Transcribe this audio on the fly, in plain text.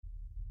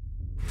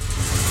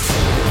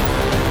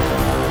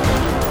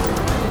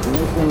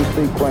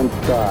sequence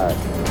start.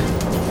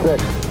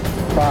 6,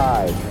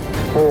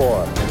 5,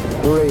 4,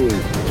 3,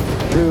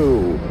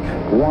 2,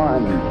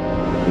 1,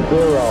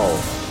 0.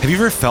 Have you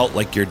ever felt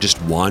like you're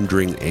just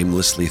wandering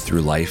aimlessly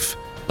through life?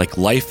 Like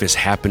life is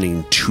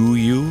happening to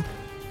you?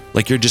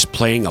 Like you're just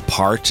playing a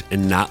part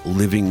and not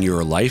living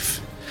your life?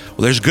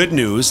 Well, there's good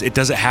news. It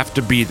doesn't have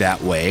to be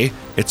that way.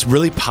 It's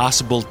really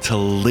possible to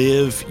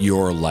live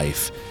your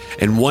life.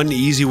 And one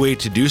easy way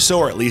to do so,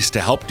 or at least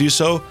to help do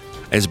so,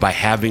 is by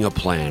having a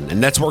plan.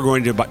 And that's what we're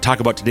going to talk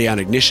about today on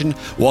Ignition.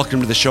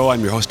 Welcome to the show.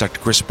 I'm your host, Dr.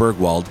 Chris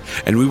Bergwald,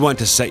 and we want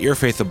to set your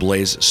faith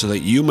ablaze so that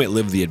you might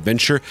live the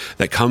adventure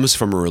that comes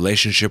from a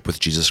relationship with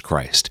Jesus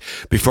Christ.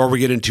 Before we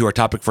get into our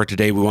topic for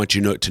today, we want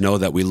you to know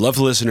that we love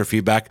listener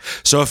feedback.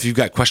 So if you've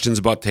got questions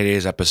about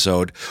today's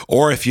episode,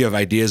 or if you have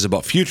ideas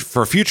about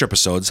future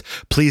episodes,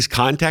 please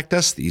contact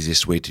us. The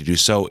easiest way to do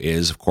so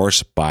is, of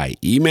course, by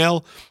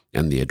email.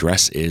 And the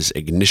address is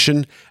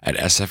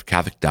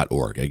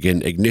ignition@sfcatholic.org.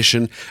 Again,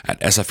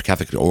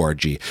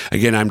 ignition@sfcatholic.org.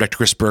 Again, I'm Dr.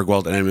 Chris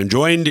Bergwald, and I'm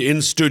joined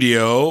in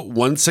studio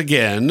once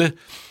again.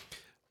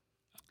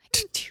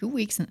 2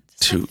 weeks,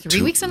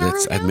 3 weeks in a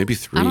row now? Maybe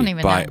 3, I don't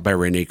even know. by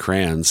Renee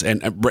Kranz.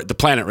 And the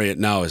plan right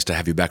now is to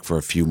have you back for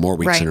a few more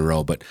weeks in a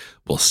row, but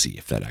we'll see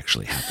if that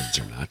actually happens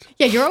or not.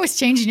 Yeah, you're always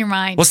changing your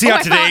mind. We'll see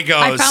how today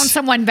goes. I found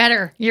someone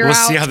better. We'll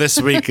see how this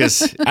week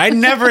is. I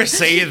never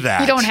say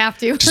that. You don't have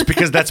to. Just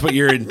because that's what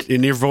your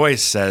in your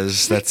voice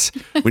says. That's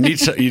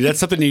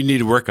something you need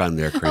to work on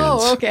there,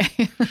 Kranz. Oh, okay.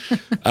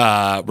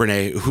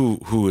 Renee,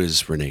 who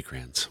is Renee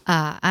Kranz?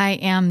 I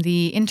am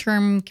the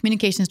interim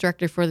communications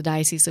director for the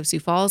Diocese of Sioux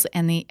Falls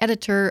and the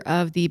editor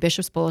of the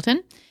Bishop's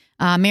Bulletin.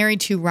 Married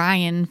to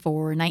Ryan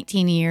for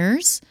 19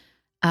 years.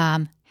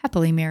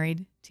 Happily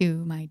married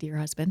to my dear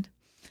husband.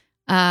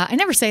 I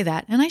never say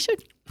that, and I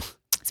should.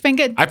 It's been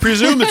good. I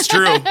presume it's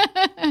true.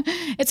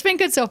 It's been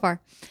good so far.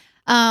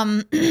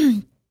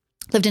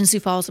 Lived in Sioux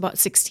Falls about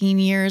 16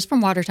 years,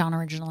 from Watertown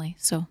originally.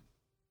 So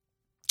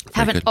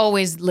haven't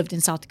always lived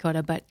in South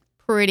Dakota, but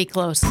pretty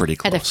close.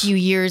 Had a few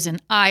years in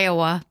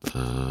Iowa.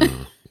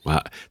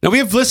 Wow. Now we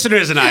have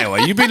listeners in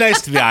Iowa. You be nice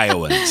to the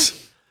Iowans.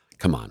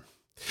 Come on.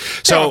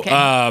 So,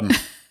 okay.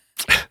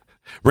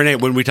 Renee,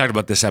 when we talked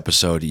about this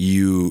episode,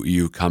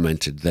 you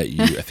commented that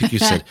I think you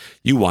said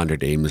you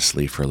wandered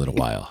aimlessly for a little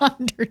while.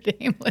 Wandered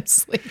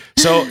aimlessly.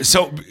 So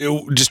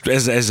just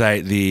as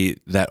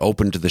that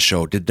opened to the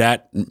show, did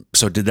that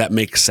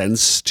make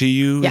sense to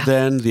you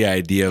then? The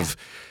idea of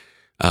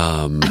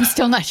I'm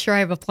still not sure I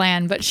have a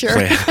plan, but sure.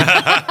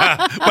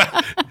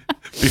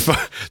 Before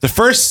the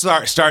first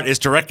start is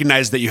to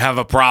recognize that you have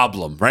a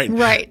problem, right?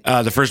 Right.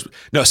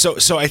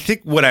 So I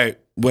think what I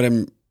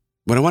want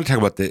to talk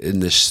about in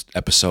this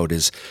episode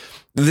is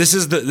this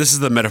is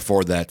the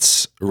metaphor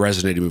that's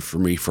resonated for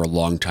me for a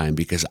long time,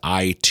 because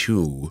I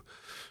too,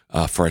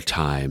 for a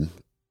time,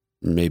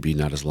 maybe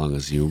not as long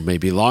as you,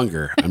 maybe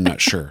longer, I'm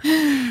not sure,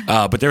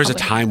 but there was a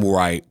time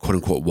where I quote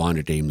unquote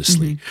wandered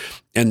aimlessly,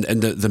 and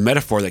the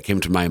metaphor that came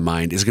to my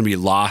mind is going to be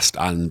lost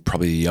on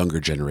probably the younger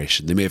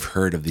generation. They may have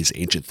heard of these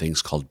ancient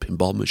things called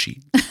pinball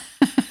machines.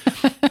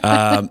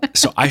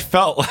 So I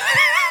felt.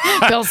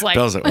 Bill's like,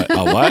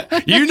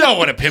 what? You know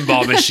what a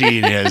pinball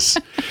machine is.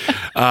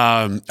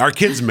 Our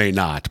kids may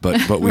not,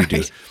 but we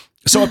do.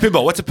 So a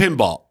pinball, what's a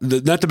pinball?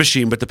 Not the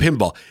machine, but the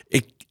pinball.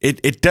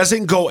 It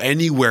doesn't go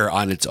anywhere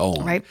on its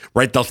own.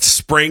 Right? The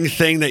spring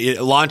thing that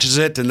it launches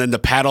it, and then the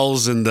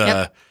paddles and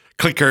the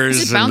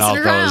clickers and all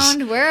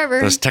around,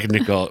 wherever. Those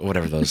technical,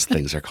 whatever those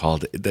things are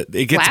called.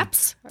 It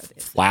gets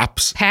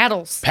flaps.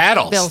 Paddles.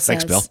 Bill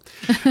Thanks, Bill.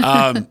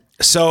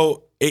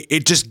 So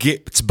it just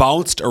gets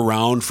bounced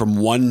around from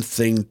one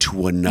thing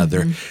to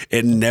another.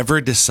 It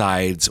never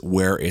decides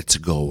where it's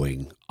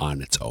going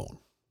on its own.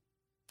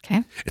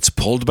 Okay. It's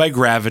pulled by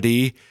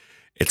gravity.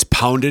 It's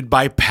pounded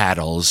by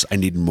paddles. I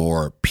need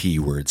more P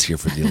words here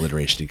for the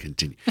alliteration to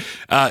continue.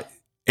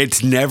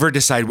 It's never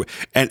decided.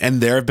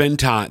 And there have been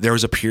there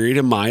was a period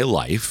in my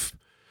life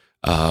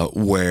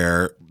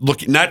where,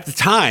 not at the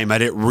time, I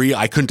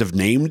couldn't have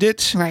named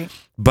it. Right.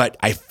 But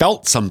I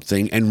felt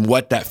something, and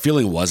what that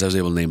feeling was, I was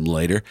able to name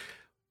later.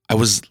 I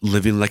was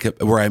living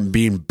where I'm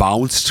being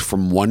bounced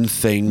from one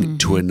thing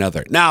to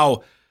another.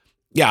 Now,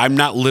 I'm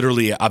not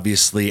literally,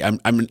 obviously,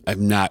 I'm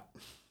not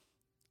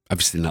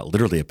obviously not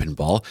literally a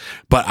pinball,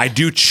 but I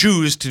do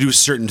choose to do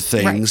certain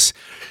things.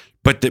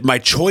 Right. But my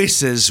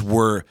choices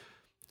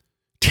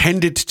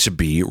tended to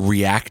be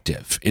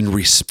reactive in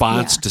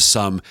response to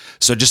some.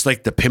 So just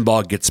like the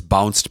pinball gets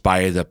bounced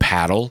by the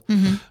paddle,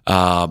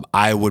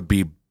 I would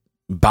be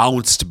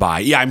bounced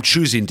by. I'm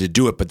choosing to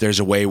do it, but there's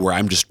a way where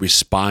I'm just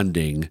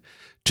responding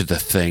to the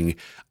thing.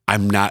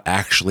 I'm not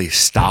actually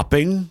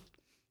stopping,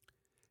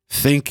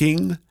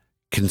 thinking,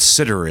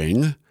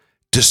 considering,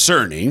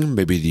 discerning,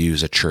 maybe to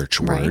use a church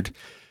word,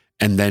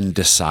 and then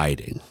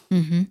deciding.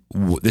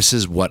 This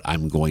is what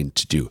I'm going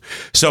to do.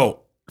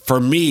 So for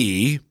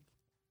me,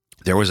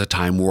 there was a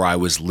time where I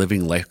was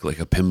living like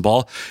a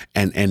pinball,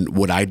 and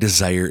what I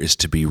desire is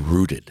to be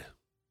rooted.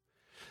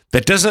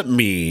 That doesn't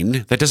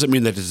mean that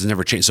it's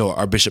never changed. So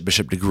our Bishop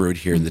DeGrood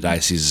here in the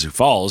Diocese of Sioux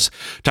Falls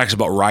talks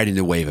about riding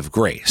the wave of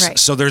grace. Right.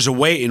 So there's a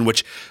way in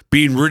which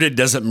being rooted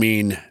doesn't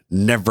mean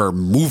never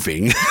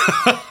moving,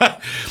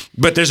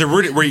 but there's a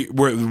root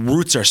where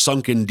roots are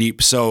sunken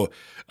deep. So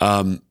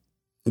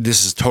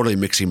this is totally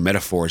mixing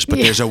metaphors, but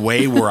there's a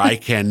way where I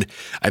can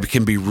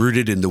be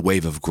rooted in the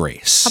wave of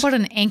grace. How about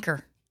an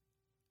anchor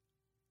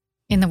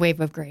in the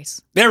wave of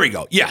grace? There we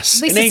go. Yes.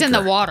 At least it's in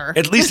the water.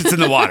 At least it's in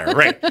the water,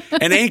 right?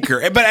 An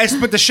anchor.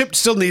 But the ship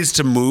still needs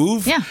to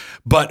move. Yeah.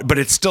 But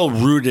it's still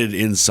rooted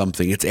in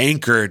something. It's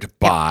anchored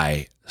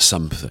by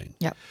something.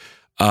 Yep.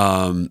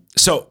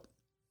 So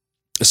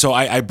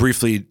I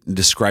briefly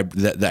described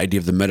the idea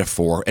of the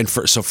metaphor. And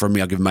for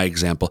me, I'll give my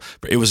example.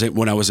 It was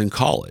when I was in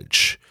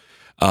college.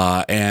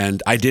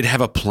 And I did have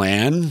a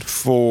plan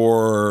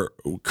for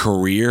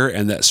career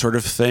and that sort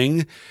of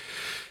thing.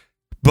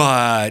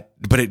 But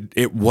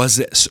it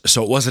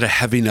wasn't a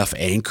heavy enough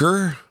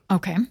anchor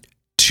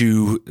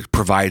to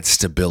provide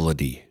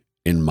stability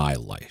in my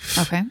life.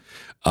 Okay.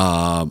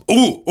 I'm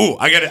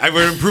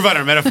gonna improve on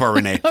our metaphor,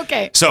 Renee.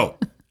 Okay. So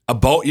a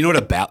boat, you know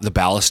what the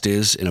ballast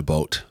is in a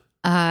boat?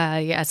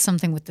 Yeah, it's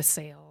something with the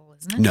sail,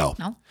 isn't it? No.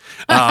 No.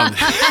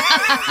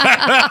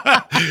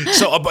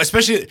 So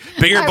especially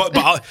bigger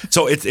boat.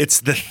 So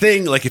it's the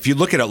thing. Like if you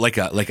look at it like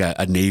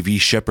a Navy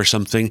ship or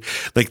something,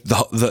 like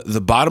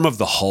the bottom of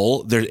the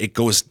hull there, it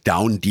goes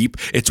down deep.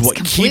 It's what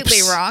completely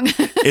keeps wrong.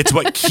 It's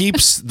what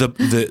keeps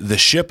the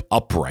ship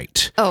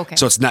upright. Oh, okay.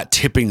 So it's not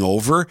tipping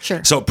over.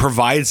 Sure. So it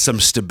provides some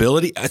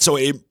stability. So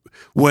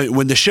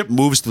when the ship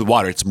moves through the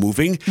water, it's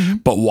moving. Mm-hmm.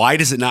 But why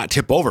does it not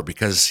tip over?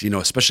 Because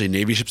especially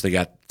Navy ships, they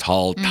got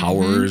tall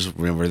towers,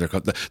 whatever they're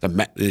called,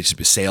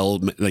 the sail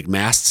like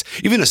masts.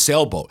 Even a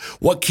sailboat,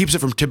 what keeps it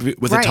from tipping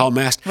with a tall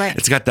mast? Right.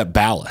 It's got that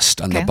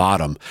ballast on the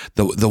bottom,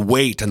 the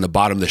weight on the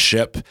bottom of the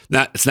ship.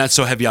 It's not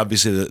so heavy.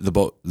 Obviously,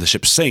 the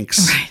ship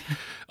sinks,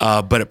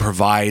 but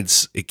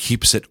it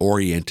keeps it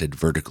oriented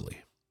vertically.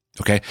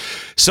 Okay.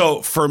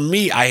 So for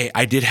me,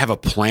 I did have a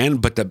plan,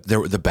 but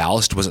the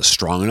ballast wasn't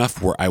strong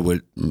enough where I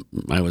was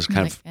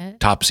kind of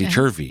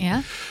topsy-turvy.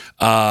 Yeah.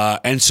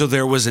 And so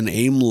there was an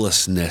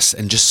aimlessness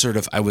and just sort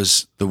of, I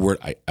was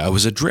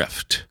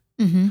adrift.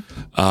 Mm-hmm.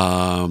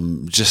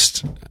 I'm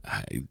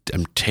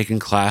taking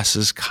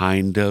classes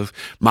kind of.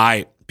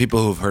 My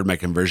people who've heard my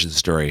conversion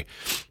story,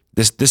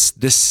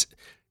 this,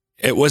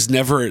 it was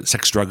never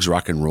sex, drugs,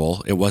 rock and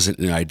roll. It wasn't,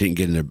 I didn't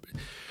get into,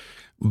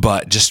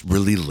 but just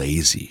really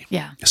lazy.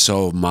 Yeah.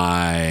 So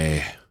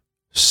my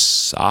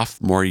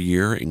sophomore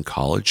year in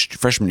college,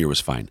 freshman year was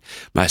fine.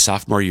 My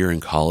sophomore year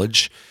in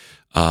college,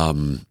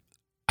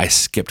 I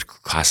skipped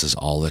classes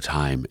all the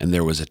time. And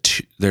there's a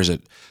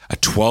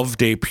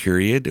 12-day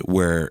period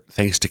where,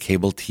 thanks to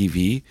cable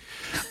TV,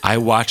 I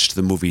watched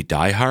the movie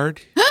Die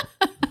Hard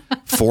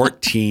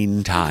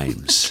 14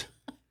 times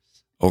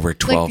over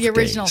 12 days. Like the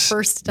original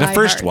first Die The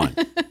first Hard.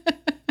 one.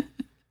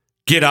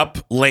 Get up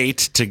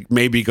late to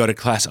maybe go to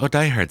class. Oh,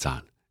 Die Hard's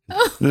on.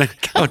 Die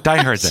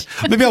Hard's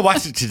on. Maybe I'll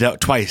watch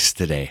it twice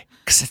today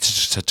because it's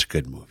just such a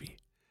good movie.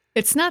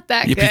 It's not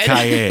that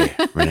Yippee-ki-yay,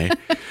 Renee.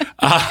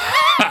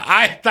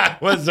 I thought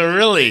it was a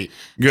really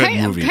good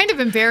movie. I'm kind of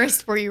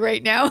embarrassed for you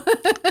right now.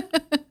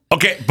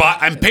 Okay, but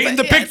I'm painting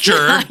the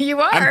picture. You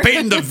are. I'm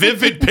painting the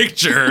vivid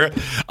picture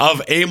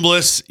of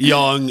aimless,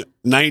 young,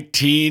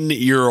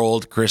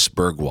 19-year-old Chris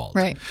Bergwald.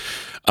 Right.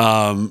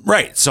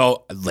 Right.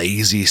 So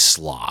lazy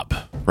slob,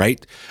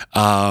 right?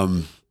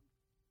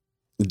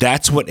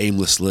 That's what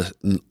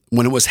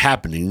when it was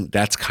happening,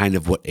 that's kind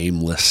of what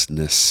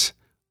aimlessness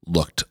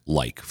looked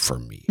like for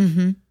me.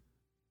 Mm-hmm.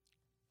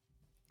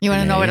 You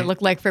want to know what it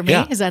looked like for me?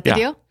 Yeah, Is that the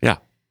deal? Yeah.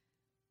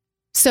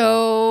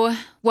 So,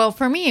 well,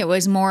 for me, it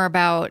was more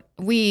about,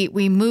 we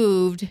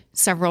moved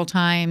several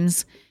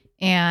times,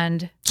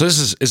 and so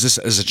is this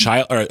as a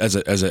child or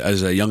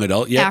as a young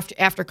adult? Yeah.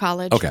 After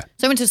college. Okay.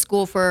 So I went to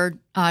school for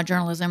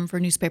journalism, for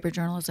newspaper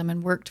journalism,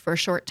 and worked for a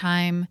short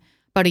time,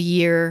 about a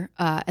year,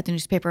 at the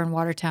newspaper in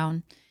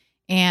Watertown.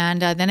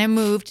 And then I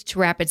moved to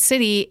Rapid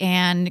City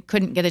and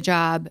couldn't get a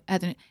job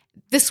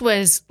this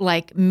was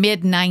like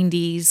mid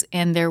 90s,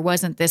 and there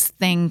wasn't this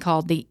thing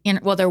called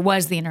there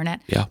was the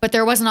internet, but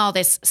there wasn't all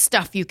this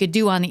stuff you could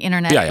do on the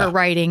internet for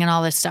writing and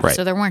all this stuff. Right.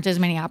 So there weren't as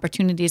many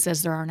opportunities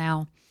as there are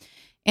now.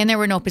 And there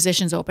were no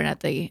positions open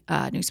at the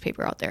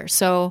newspaper out there.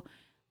 So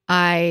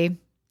I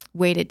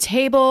waited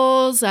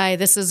tables.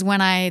 This is when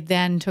I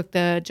then took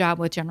the job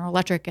with General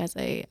Electric as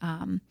a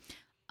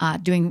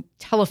doing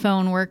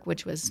telephone work,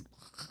 which was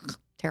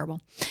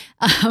terrible.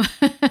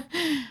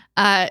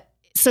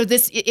 So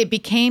it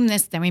became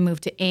this, then we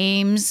moved to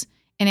Ames,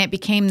 and it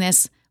became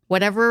this,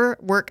 whatever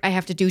work I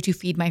have to do to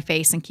feed my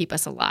face and keep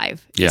us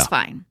alive is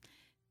fine.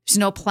 There's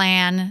no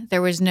plan.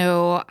 There was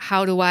no,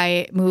 how do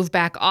I move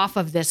back off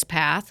of this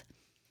path?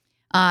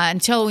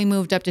 Until we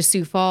moved up to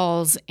Sioux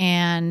Falls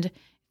and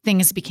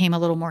things became a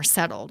little more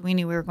settled. We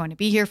knew we were going to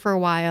be here for a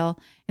while.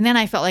 And then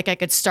I felt like I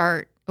could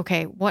start,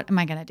 okay, what am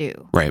I going to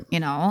do? Right.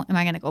 Am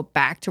I going to go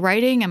back to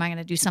writing? Am I going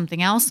to do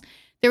something else?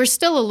 There was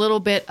still a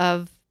little bit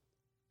of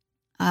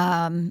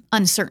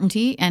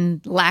uncertainty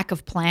and lack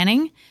of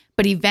planning.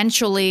 But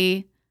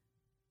eventually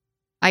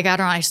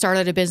I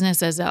started a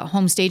business as a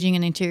home staging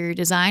and interior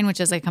design, which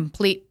is a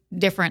complete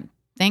different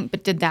thing,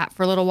 but did that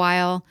for a little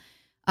while.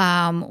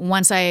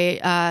 Once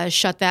I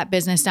shut that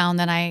business down,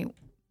 then I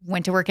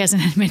went to work as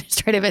an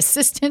administrative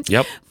assistant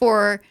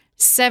for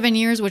 7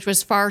 years, which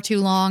was far too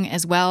long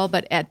as well.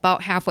 But at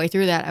about halfway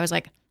through that, I was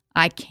like,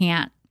 I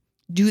can't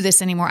do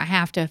this anymore. I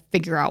have to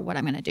figure out what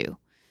I'm going to do.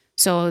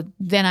 So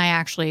then I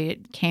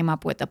actually came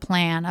up with a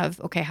plan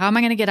of, okay, how am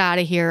I going to get out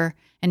of here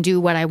and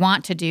do what I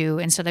want to do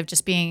instead of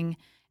just being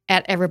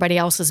at everybody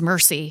else's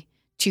mercy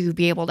to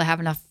be able to have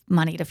enough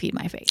money to feed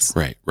my face.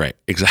 Right.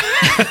 Exactly.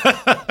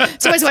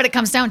 So that's what it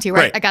comes down to,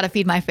 right? I got to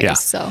feed my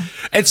face. Yeah.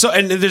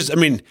 And there's,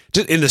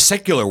 just in the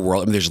secular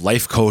world, there's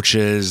life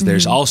coaches,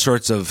 there's all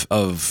sorts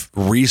of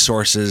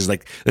resources.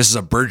 Like this is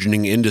a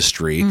burgeoning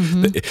industry.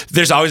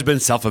 There's always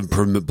been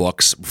self-improvement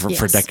books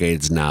for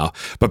decades now,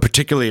 but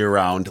particularly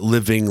around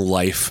living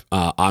life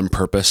on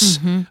purpose,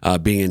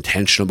 being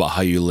intentional about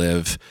how you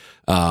live.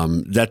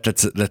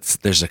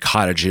 There's a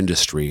cottage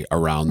industry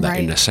around that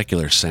in a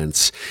secular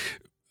sense.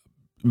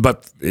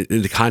 But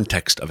in the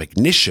context of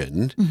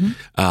Ignition,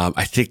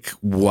 I think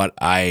what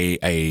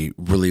I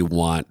really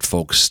want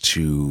folks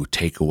to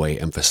take away,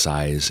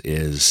 emphasize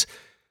is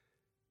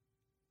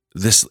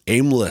this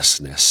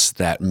aimlessness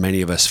that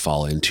many of us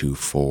fall into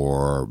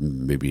for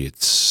maybe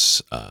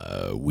it's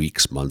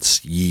weeks,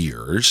 months,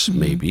 years,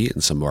 maybe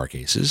in some of our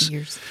cases.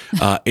 Years.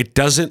 It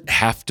doesn't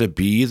have to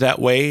be that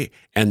way.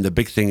 And the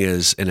big thing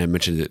is, and I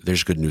mentioned that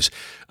there's good news,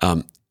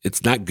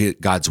 it's not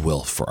God's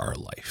will for our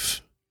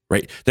life.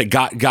 Right? That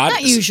God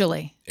not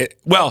usually.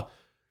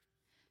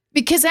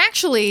 Because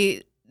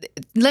actually,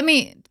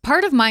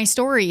 part of my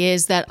story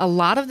is that a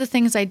lot of the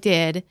things I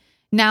did,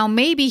 now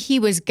maybe he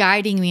was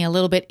guiding me a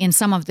little bit in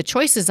some of the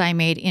choices I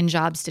made in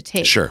jobs to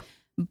take. Sure.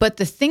 But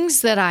the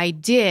things that I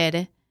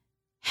did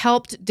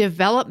helped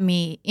develop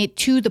me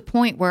to the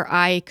point where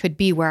I could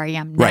be where I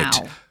am now.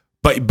 Right.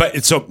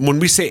 But so when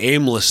we say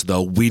aimless,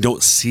 though, we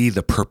don't see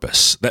the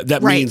purpose.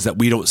 That means that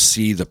we don't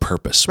see the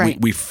purpose.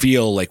 Right. We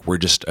feel like we're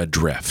just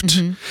adrift.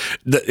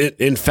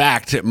 In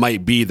fact, it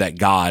might be that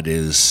God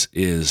is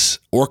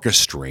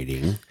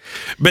orchestrating.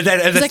 But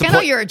that's like, I know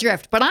you're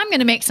adrift, but I'm going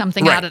to make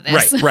something out of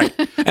this. Right.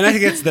 And I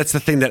think that's the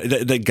thing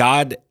that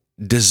God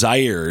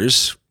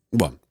desires.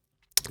 Well,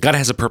 God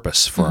has a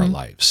purpose for our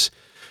lives.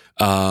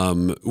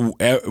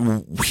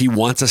 He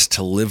wants us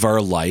to live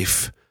our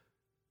life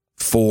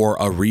for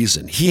a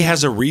reason. He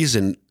has a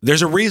reason.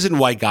 There's a reason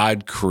why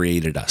God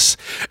created us.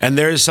 And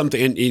there's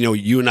something, and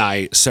you and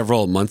I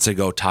several months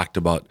ago talked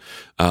about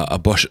a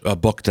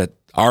book that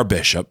our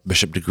Bishop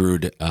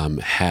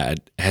DeGrood,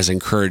 has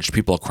encouraged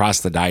people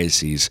across the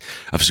Diocese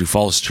of Sioux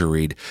Falls to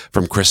read,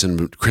 From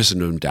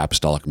Christendom to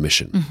Apostolic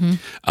Mission.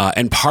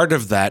 And part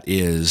of that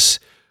is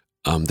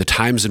the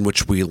times in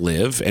which we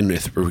live, and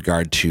with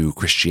regard to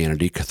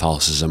Christianity,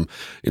 Catholicism,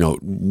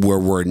 where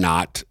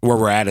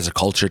we're at as a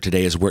culture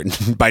today is we're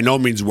by no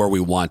means where we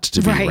want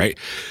to be, right?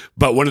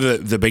 But one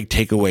of the big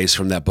takeaways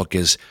from that book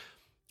is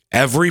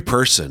every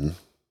person,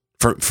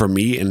 for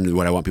me and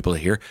what I want people to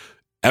hear,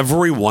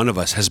 every one of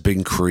us has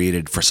been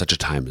created for such a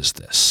time as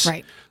this.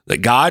 Right.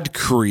 That God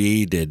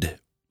created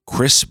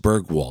Chris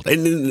Bergwald.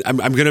 And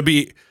I'm going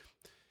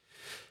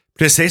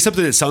to say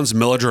something that sounds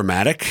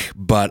melodramatic,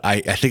 but I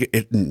think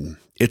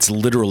it's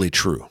literally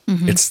true.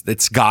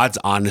 It's God's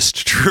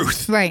honest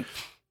truth. Right.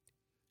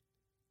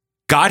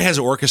 God has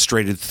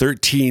orchestrated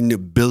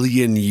 13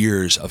 billion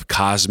years of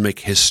cosmic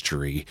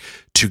history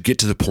to get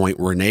to the point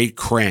where Renee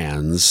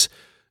Kranz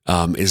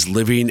is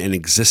living and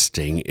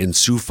existing in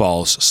Sioux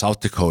Falls,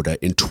 South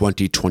Dakota in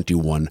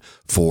 2021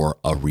 for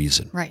a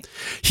reason. Right.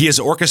 He has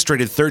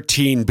orchestrated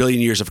 13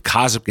 billion years of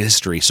cosmic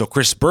history. So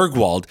Chris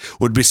Bergwald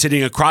would be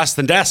sitting across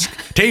the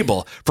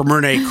table from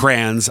Renee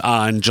Kranz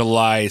on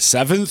July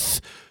 7th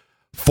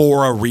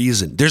for a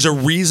reason. There's a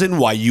reason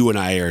why you and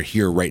I are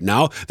here right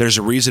now. There's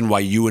a reason why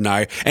you and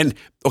I,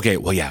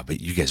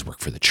 but you guys work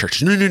for the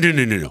church. No.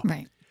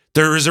 Right.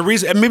 There is a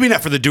reason, and maybe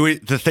not for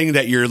the thing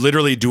that you're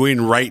literally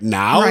doing right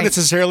now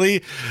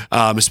necessarily,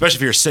 especially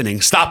if you're sinning.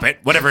 Stop it,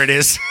 whatever it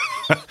is.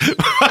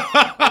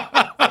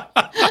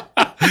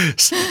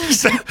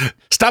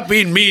 Stop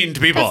being mean to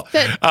people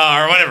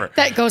or whatever.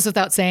 That goes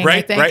without saying,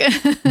 right? I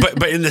think. Right.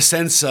 But in the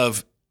sense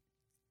of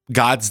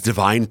God's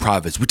divine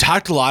providence, we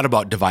talked a lot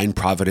about divine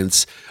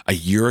providence a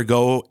year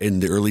ago in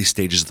the early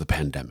stages of the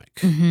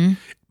pandemic.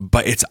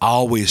 But it's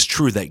always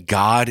true that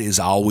God is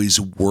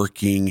always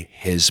working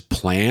his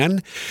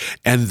plan,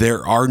 and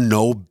there are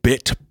no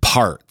bit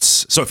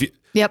parts. So if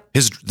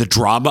the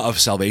drama of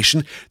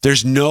salvation, there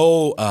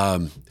are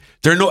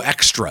no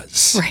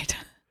extras. Right.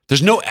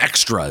 There's no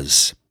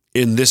extras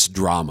in this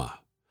drama.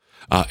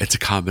 It's a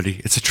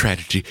comedy, it's a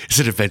tragedy, it's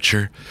an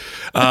adventure.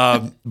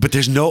 But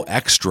there's no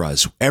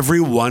extras.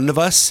 Every one of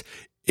us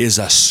is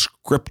a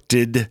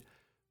scripted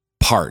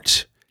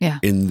part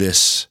in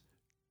this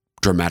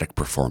dramatic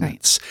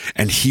performance. Right.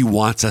 And he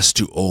wants us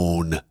to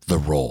own the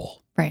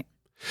role. Right.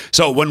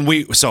 So when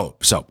we,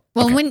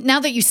 now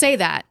that you say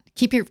that,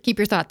 keep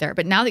your thought there.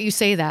 But now that you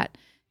say that,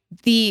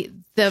 the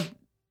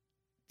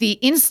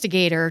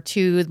instigator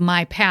to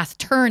my path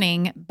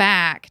turning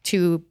back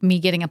to me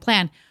getting a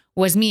plan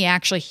was me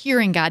actually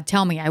hearing God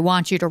tell me, I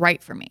want you to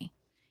write for me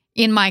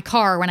in my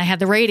car when I had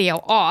the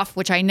radio off,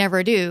 which I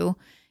never do.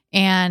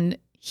 And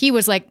he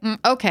was like,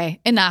 okay,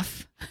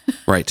 enough.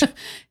 Right.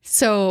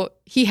 So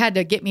he had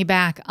to get me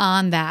back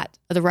on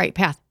the right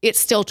path. It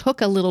still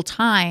took a little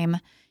time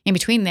in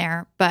between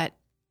there, but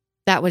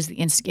that was the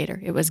instigator.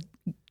 It was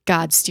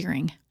God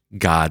steering.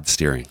 God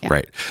steering, Yeah.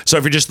 right. So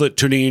if you're just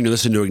tuning in, you're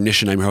listening to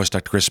Ignition. I'm your host,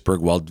 Dr. Chris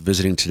Bergwald,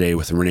 visiting today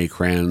with Renee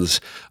Kranz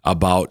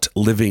about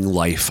living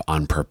life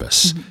on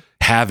purpose,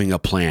 having a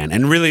plan.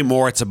 And really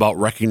more, it's about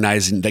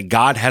recognizing that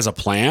God has a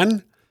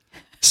plan.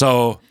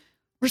 So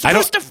We're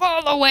supposed to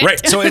follow it.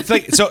 right. So it's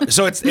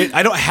like,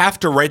 I don't have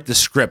to write the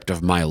script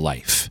of my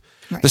life.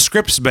 Right. The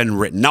script's been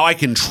written. Now I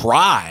can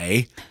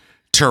try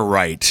to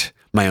write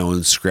my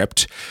own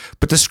script,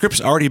 but the script's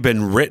already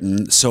been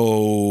written.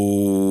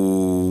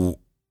 So,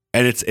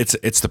 and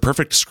it's the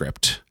perfect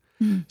script.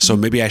 So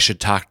maybe I should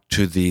talk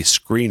to the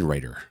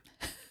screenwriter.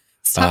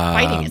 Stop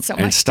fighting it so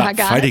much. And stop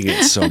fighting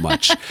it so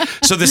much.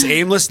 So this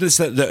aimlessness,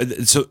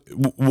 so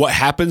what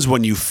happens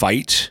when you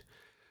fight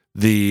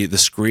the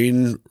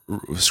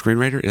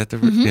screenwriter? Is that the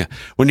yeah?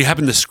 When you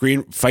happen to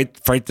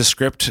fight the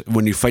script,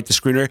 when you fight the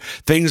screenwriter,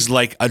 things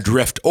like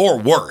adrift or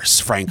worse,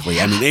 frankly.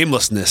 I mean,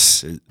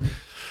 aimlessness.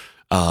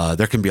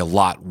 There can be a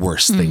lot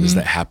worse things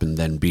that happen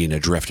than being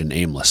adrift and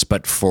aimless.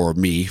 But for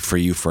me, for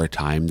you, for a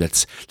time,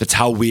 that's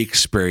how we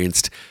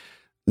experienced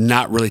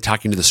not really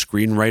talking to the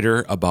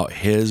screenwriter about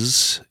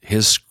his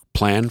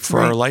plan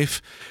for our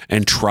life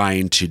and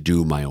trying to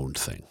do my own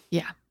thing.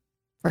 Yeah,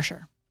 for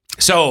sure.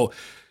 So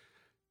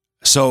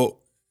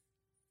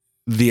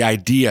the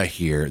idea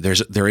here,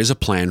 there is a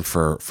plan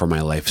for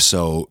my life.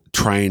 So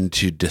trying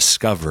to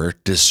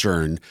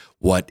discern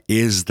what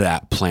is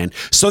that plan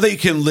so that you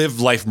can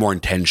live life more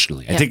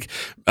intentionally. I think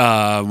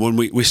when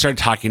we started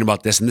talking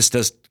about this, and this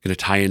does going to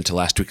tie into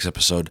last week's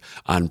episode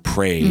on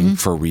praying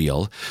for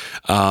real.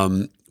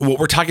 What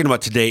we're talking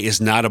about today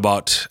is not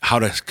about how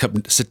to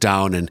sit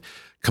down and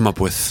come up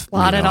with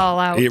Plot it all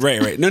out.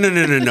 Right.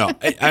 No.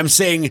 I'm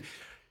saying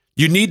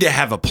you need to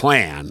have a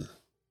plan,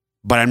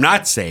 but I'm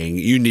not saying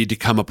you need to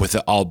come up with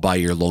it all by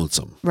your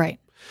lonesome. Right.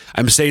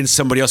 I'm saying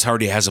somebody else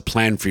already has a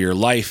plan for your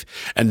life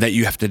and that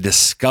you have to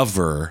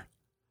discover,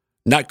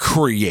 not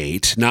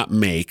create, not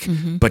make,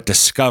 but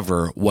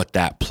discover what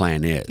that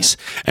plan is.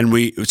 And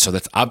so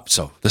the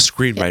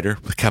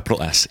screenwriter with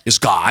capital S is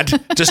God,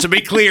 just to be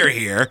clear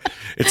here.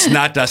 It's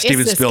not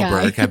Steven this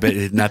Spielberg. guy. I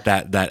bet not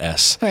that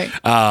S.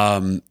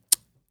 Right.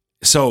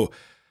 So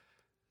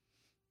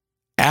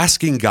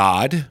asking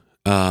God,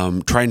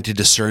 trying to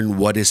discern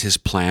what is his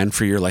plan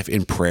for your life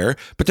in prayer,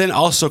 but then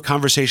also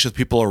conversation with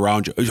people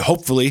around you,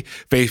 hopefully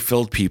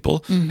faith-filled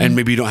people, and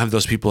maybe you don't have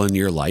those people in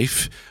your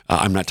life.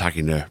 I'm not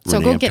talking to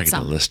Renee, I'm talking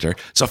to Lister.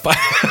 So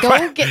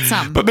Go get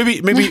some. But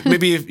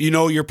maybe if you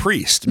know your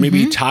priest, maybe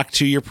you talk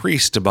to your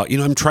priest about,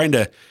 I'm trying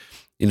to,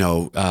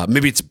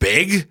 maybe it's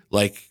big,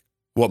 like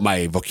what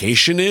my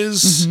vocation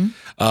is.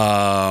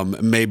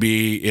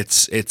 Maybe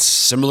it's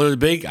similarly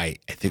big. I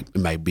think it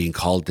might be being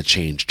called to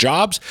change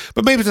jobs,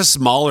 but maybe it's a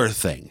smaller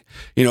thing.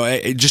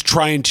 Just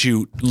trying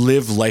to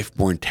live life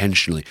more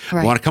intentionally.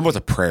 Right. I want to come up with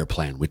a prayer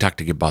plan. We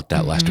talked about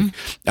that last week.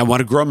 I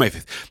want to grow my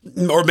faith,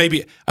 or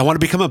maybe I want to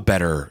become a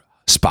better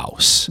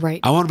spouse.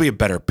 Right. I want to be a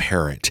better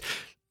parent.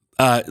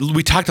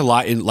 We talked a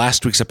lot in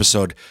last week's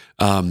episode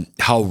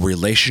how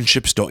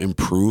relationships don't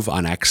improve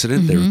on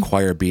accident. They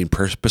require being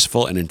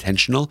purposeful and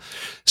intentional.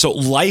 So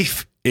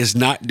life is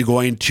not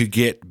going to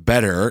get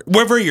better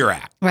wherever you're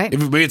at. Right. If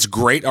maybe it's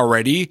great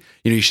already,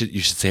 you should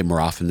say more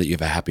often that you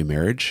have a happy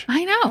marriage.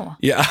 I know.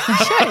 Yeah.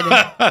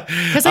 I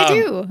should. Because I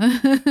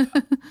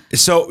do.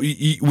 So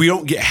we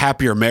don't get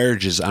happier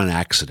marriages on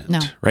accident,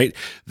 No. right?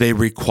 They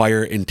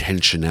require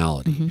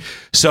intentionality.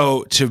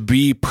 So to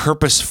be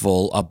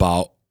purposeful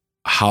about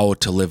how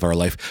to live our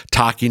life,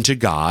 talking to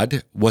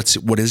God, what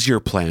is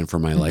your plan for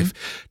my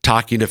life?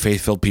 Talking to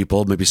faith-filled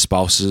people, maybe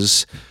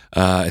spouses,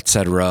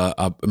 etc.,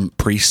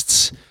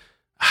 priests.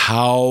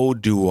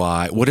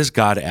 What is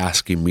God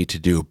asking me to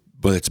do,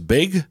 whether it's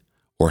big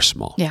or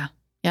small? Yeah.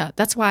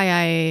 That's why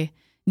I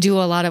do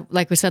a lot of,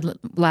 like we said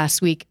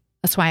last week,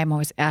 that's why I'm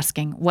always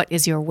asking, what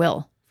is your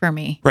will for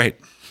me? Right.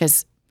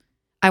 Because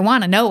I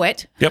want to know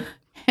it. Yep.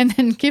 And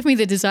then give me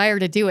the desire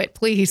to do it,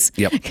 please.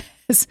 Yep.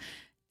 Because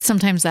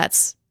sometimes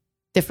that's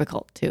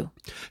difficult too.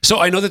 So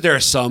I know that there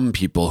are some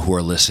people who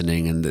are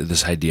listening, and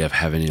this idea of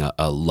having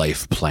a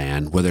life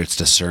plan, whether it's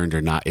discerned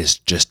or not,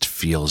 just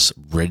feels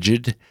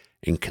rigid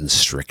and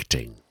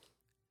constricting.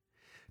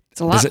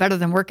 It's a lot better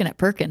than working at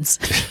Perkins.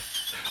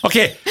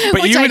 Okay,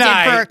 but Which you I and did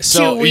I, for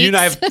so 2 you and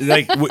I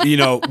weeks.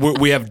 have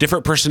we have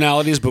different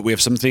personalities, but we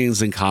have some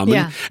things in common.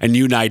 Yeah. And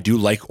you and I do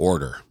like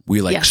order.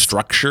 We like Yes.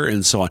 structure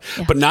and so on.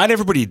 Yeah. But not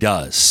everybody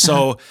does.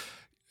 So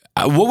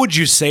What would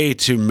you say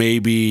to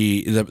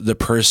maybe the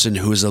person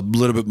who's a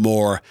little bit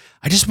more,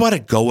 I just want to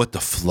go with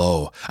the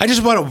flow. I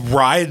just want to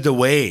ride the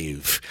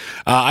wave.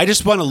 I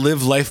just want to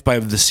live life by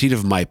the seat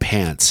of my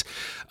pants.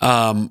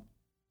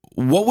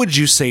 What would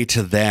you say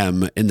to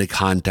them in the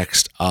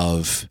context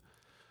of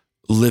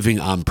living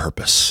on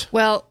purpose?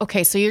 Well,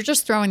 okay, so you're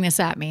just throwing this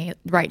at me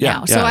right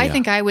now. So I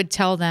think I would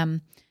tell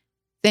them,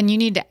 then you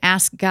need to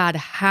ask God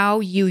how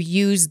you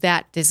use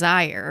that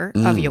desire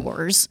of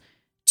yours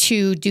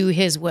to do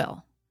his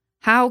will.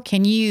 How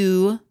can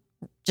you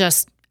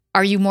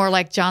are you more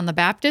like John the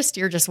Baptist?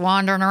 You're just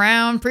wandering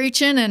around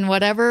preaching and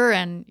whatever.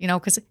 And,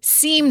 because it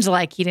seemed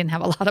like he didn't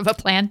have a lot of a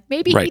plan.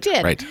 Maybe he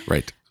did.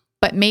 Right.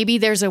 But maybe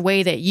there's a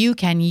way that you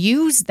can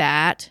use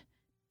that,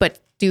 but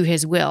do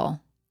his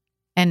will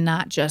and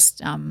not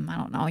just, I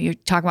don't know, you're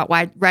talking about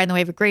riding the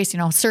wave of grace,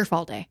 surf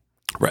all day.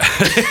 Right.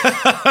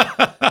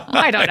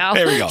 I don't know.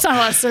 There we go. It's not a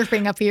lot of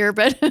surfing up here,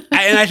 but. And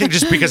I think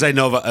just because I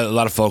know of a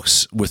lot of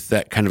folks with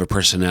that kind of a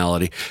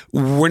personality,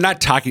 we're not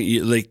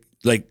talking like.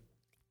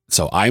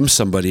 So I'm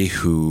somebody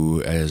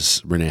who,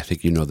 as Renee, I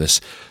think you know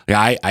this,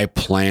 I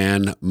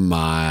plan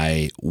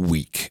my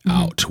week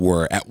out,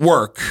 where at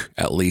work,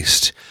 at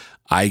least,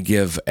 I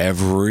give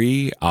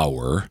every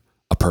hour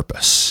a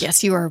purpose.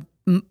 Yes, you are.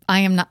 I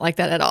am not like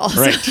that at all.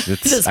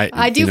 Right.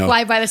 I do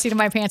fly by the seat of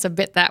my pants a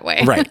bit that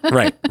way. Right.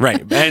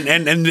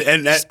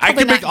 And I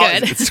can make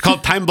it's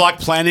called time block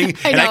planning,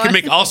 and I can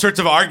make all sorts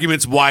of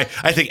arguments why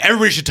I think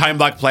everybody should time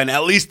block plan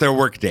at least their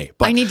work day.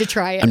 But I need to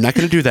try it. I'm not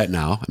going to do that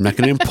now. I'm not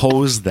going to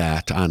impose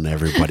that on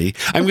everybody.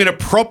 I'm going to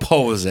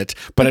propose it,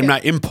 but I'm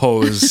not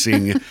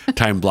imposing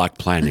time block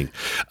planning.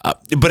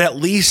 But at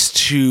least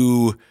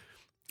to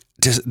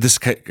this,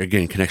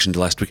 again, connection to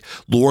last week.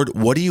 Lord,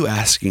 what are you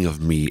asking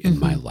of me in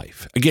my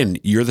life? Again,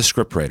 you're the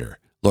scriptwriter.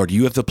 Lord,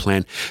 you have the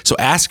plan. So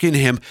asking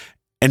him,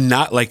 and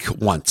not like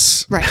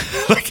once. Right.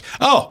 Like,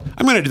 oh,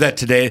 I'm going to do that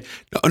today.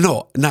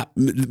 No, not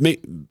maybe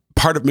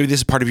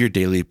this is part of your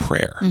daily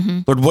prayer.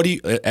 Lord, what do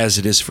you, as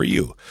it is for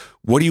you,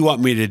 what do you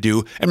want me to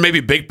do? And maybe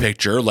big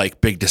picture, like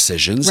big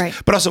decisions, right.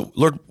 But also,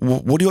 Lord,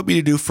 what do you want me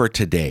to do for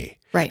today?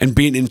 Right. And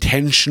being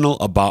intentional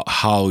about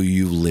how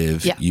you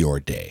live your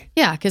day.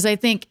 Yeah. Cause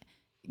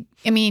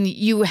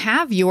you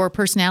have your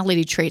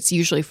personality traits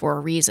usually for a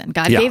reason.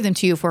 God gave them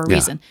to you for a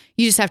reason.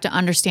 You just have to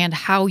understand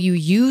how you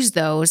use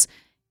those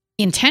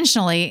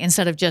intentionally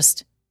instead of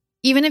just,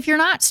 even if you're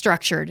not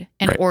structured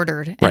and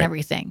ordered and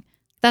everything.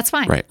 That's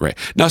fine. Right.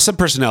 Now, some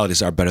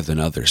personalities are better than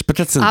others, but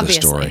that's in the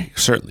story,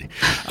 certainly.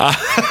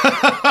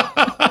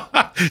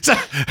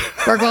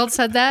 Bergwald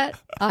said that.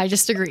 I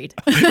just agreed.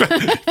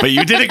 But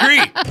you did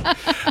agree.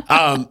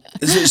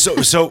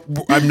 So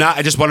I'm not,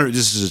 I just want to,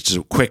 this is just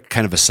a quick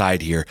kind of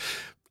aside here.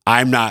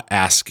 I'm not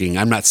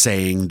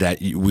saying that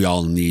we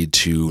all need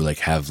to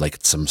have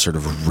some sort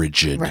of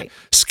rigid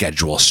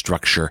schedule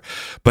structure,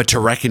 but to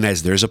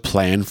recognize there's a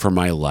plan for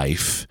my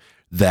life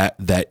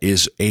that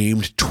is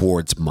aimed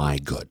towards my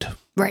good.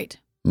 Right.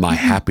 My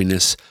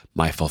happiness,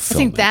 my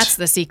fulfillment. I think that's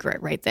the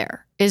secret right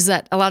there, is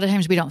that a lot of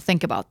times we don't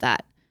think about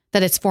that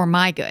it's for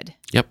my good.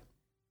 Yep.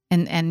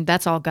 And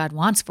that's all God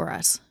wants for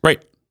us.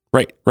 Right.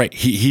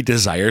 He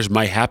desires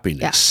my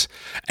happiness,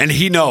 and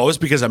he knows,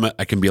 because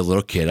I can be a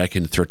little kid. I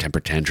can throw temper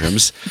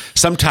tantrums.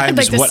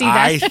 Sometimes what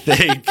I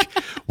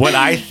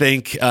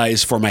think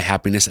is for my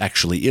happiness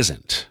actually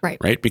isn't.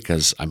 Right.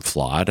 Because I'm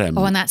flawed.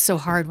 And that's so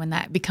hard when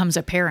that becomes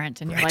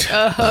apparent, and you're like,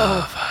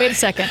 oh, wait a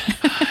second.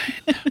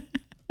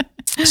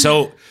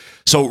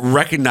 So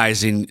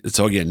recognizing,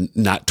 so again,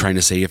 not trying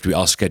to say you have to be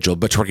all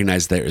scheduled, but to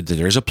recognize that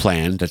there's a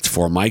plan that's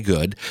for my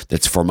good,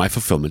 that's for my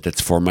fulfillment,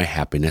 that's for my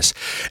happiness,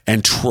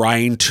 and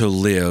trying to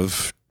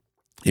live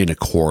in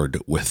accord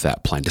with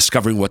that plan,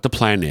 discovering what the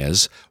plan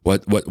is,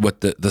 what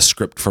the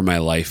script for my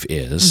life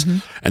is,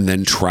 and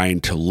then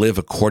trying to live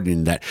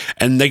according to that.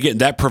 And again,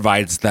 that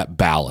provides that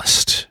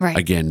ballast. Right.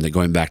 Again,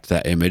 going back to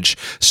that image,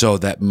 so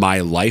that my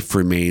life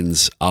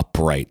remains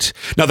upright.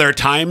 Now, there are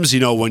times,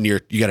 when you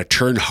got to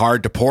turn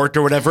hard to port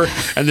or whatever,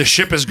 and the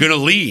ship is going to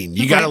lean.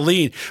 You got to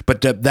lean, but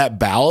that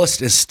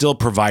ballast is still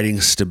providing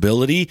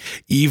stability,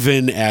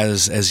 even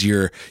as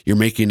you're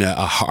making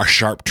a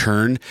sharp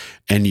turn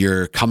and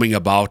you're coming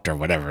about or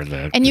whatever.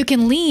 And you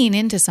can lean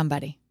into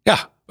somebody.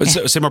 Yeah.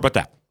 Say more about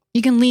that.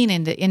 You can lean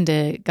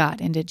into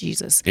God, into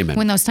Jesus. Amen.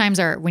 When those times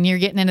when you're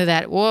getting into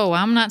that, whoa,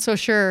 I'm not so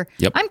sure.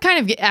 Yep. I'm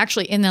kind of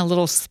actually in a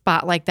little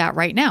spot like that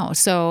right now.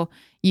 So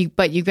you've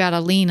got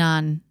to lean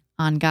on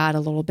God a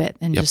little bit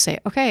and just say,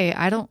 okay,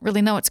 I don't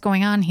really know what's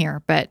going on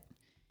here, but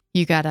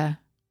you gotta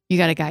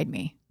guide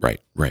me. Right.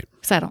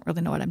 Because I don't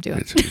really know what I'm doing.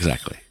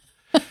 Exactly.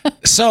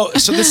 So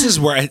this is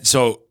where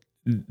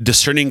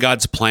discerning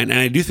God's plan, and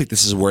I do think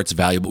this is where it's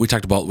valuable. We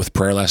talked about with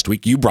prayer last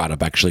week. You brought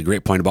up actually a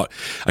great point about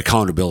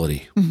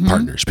accountability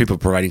partners, people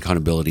providing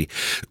accountability.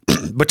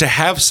 But to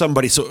have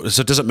somebody, so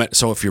it doesn't matter.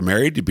 So if you're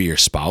married, to be your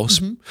spouse,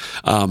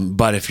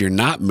 but if you're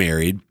not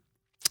married,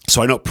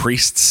 so I know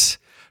priests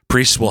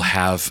Priests will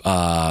have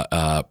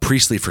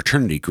priestly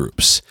fraternity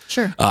groups.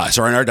 Sure.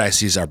 So in our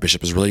diocese, our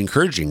bishop is really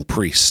encouraging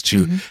priests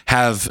to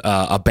have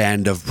a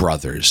band of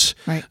brothers,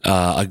 Right.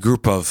 A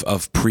group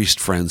of priest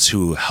friends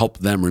who help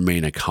them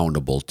remain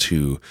accountable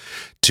to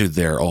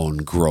their own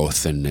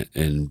growth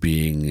and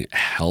being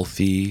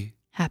healthy.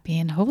 Happy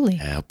and holy.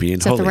 Happy and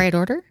Is that holy. the right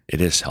order?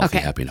 It is healthy,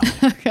 Okay. happy, and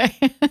holy. Okay.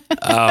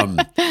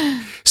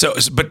 So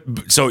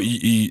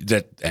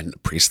that,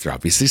 and priests are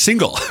obviously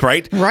single,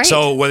 right? Right.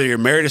 So whether you're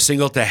married or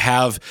single, to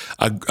have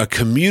a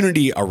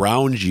community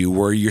around you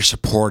where you're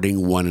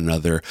supporting one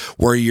another,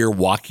 where you're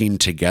walking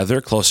together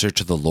closer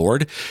to the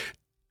Lord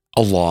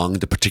along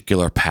the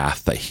particular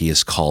path that He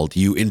has called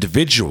you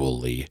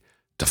individually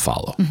to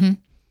follow. Mm-hmm.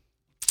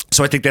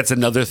 So I think that's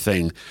another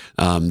thing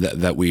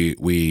that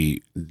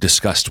we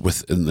discussed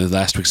in the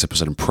last week's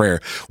episode in prayer,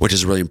 which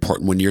is really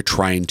important when you're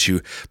trying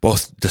to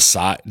both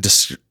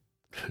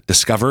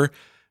discover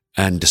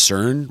and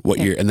discern what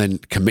you're, and then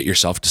commit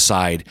yourself,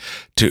 decide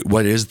to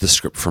what is the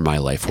script for my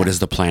life, what is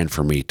the plan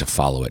for me to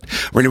follow it.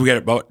 We got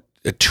about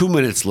 2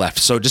 minutes left,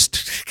 so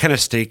just kind of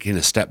taking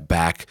a step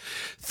back,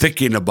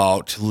 thinking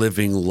about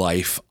living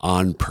life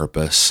on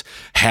purpose,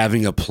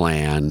 having a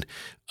plan.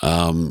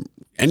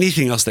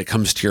 Anything else that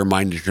comes to your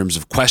mind in terms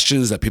of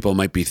questions that people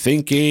might be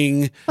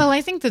thinking? Well,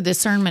 I think the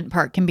discernment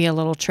part can be a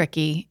little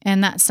tricky,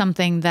 and that's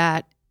something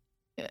that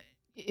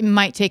it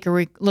might take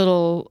a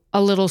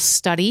little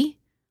study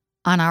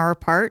on our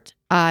part.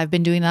 I've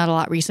been doing that a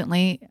lot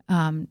recently,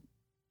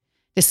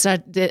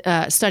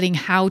 studying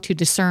how to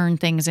discern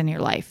things in your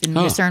life and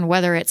discern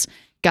whether it's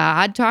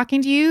God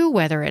talking to you,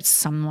 whether it's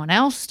someone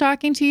else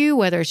talking to you,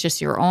 whether it's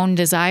just your own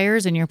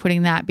desires and you're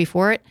putting that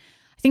before it.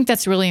 I think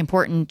that's really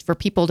important for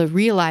people to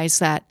realize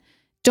that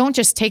don't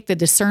just take the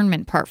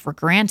discernment part for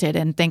granted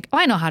and think, oh,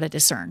 I know how to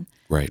discern.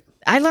 Right.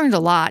 I learned a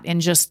lot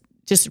in just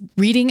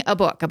reading a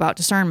book about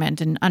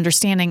discernment and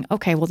understanding,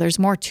 okay, well, there's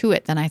more to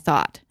it than I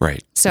thought.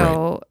 Right.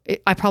 So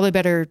I probably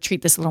better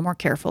treat this a little more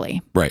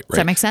carefully. Right. Does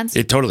that make sense?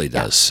 It totally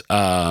does.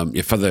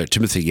 Father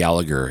Timothy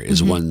Gallagher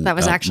is one. That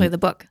was actually the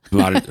book.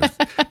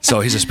 So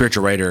he's a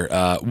spiritual writer.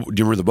 Do you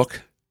remember the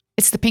book?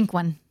 It's the pink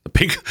one. The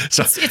pink.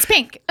 So It's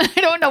pink. I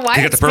don't know why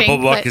you got it's the purple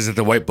pink, book. but Is it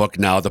the white book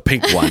now? The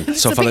pink one.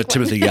 So the Father pink one.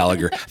 Timothy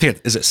Gallagher. I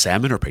think is it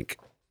salmon or pink?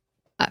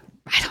 I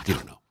don't know. You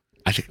don't know.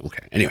 I think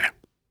okay. Anyway,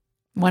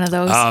 One of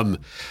those.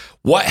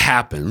 what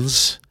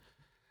happens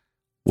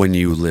when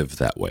you live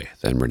that way?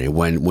 Then Renee,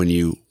 when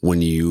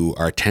you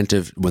are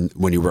attentive,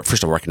 when you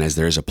first of all recognize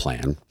there is a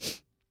plan,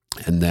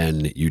 and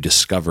then you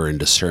discover and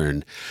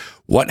discern.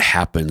 What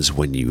happens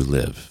when you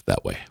live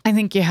that way? I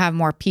think you have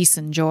more peace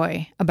and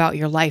joy about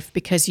your life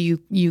because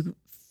you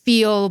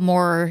feel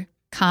more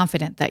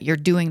confident that you're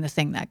doing the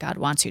thing that God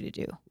wants you to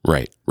do.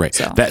 Right.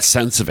 So- That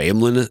sense of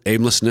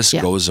aimlessness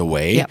Yeah. goes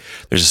away. Yep.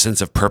 There's a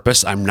sense of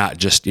purpose. I'm not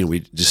just,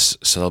 we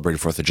just celebrated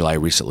 4th of July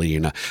recently.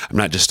 I'm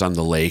not just on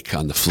the lake,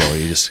 on the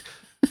floaty, just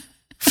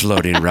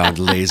floating around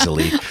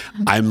lazily.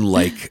 I'm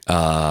like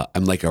a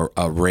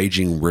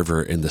raging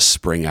river in the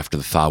spring after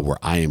the thaw where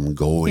I am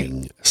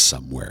going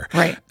somewhere.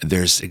 Right.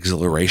 There's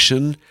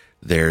exhilaration.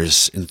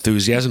 There's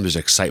enthusiasm. There's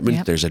excitement.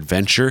 Yep. There's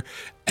adventure.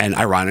 And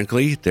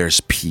ironically, there's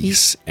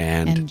peace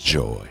and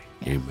joy.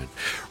 Amen.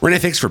 Renee,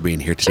 thanks for being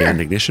here today Sure. on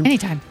Ignition.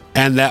 Anytime.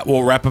 And that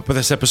will wrap up with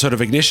this episode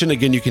of Ignition.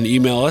 Again, you can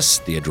email us,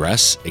 the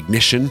address,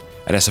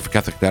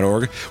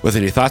 ignition@sfcatholic.org, with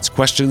any thoughts,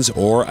 questions,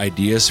 or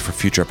ideas for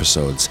future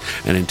episodes.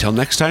 And until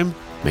next time,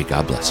 may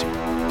God bless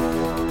you.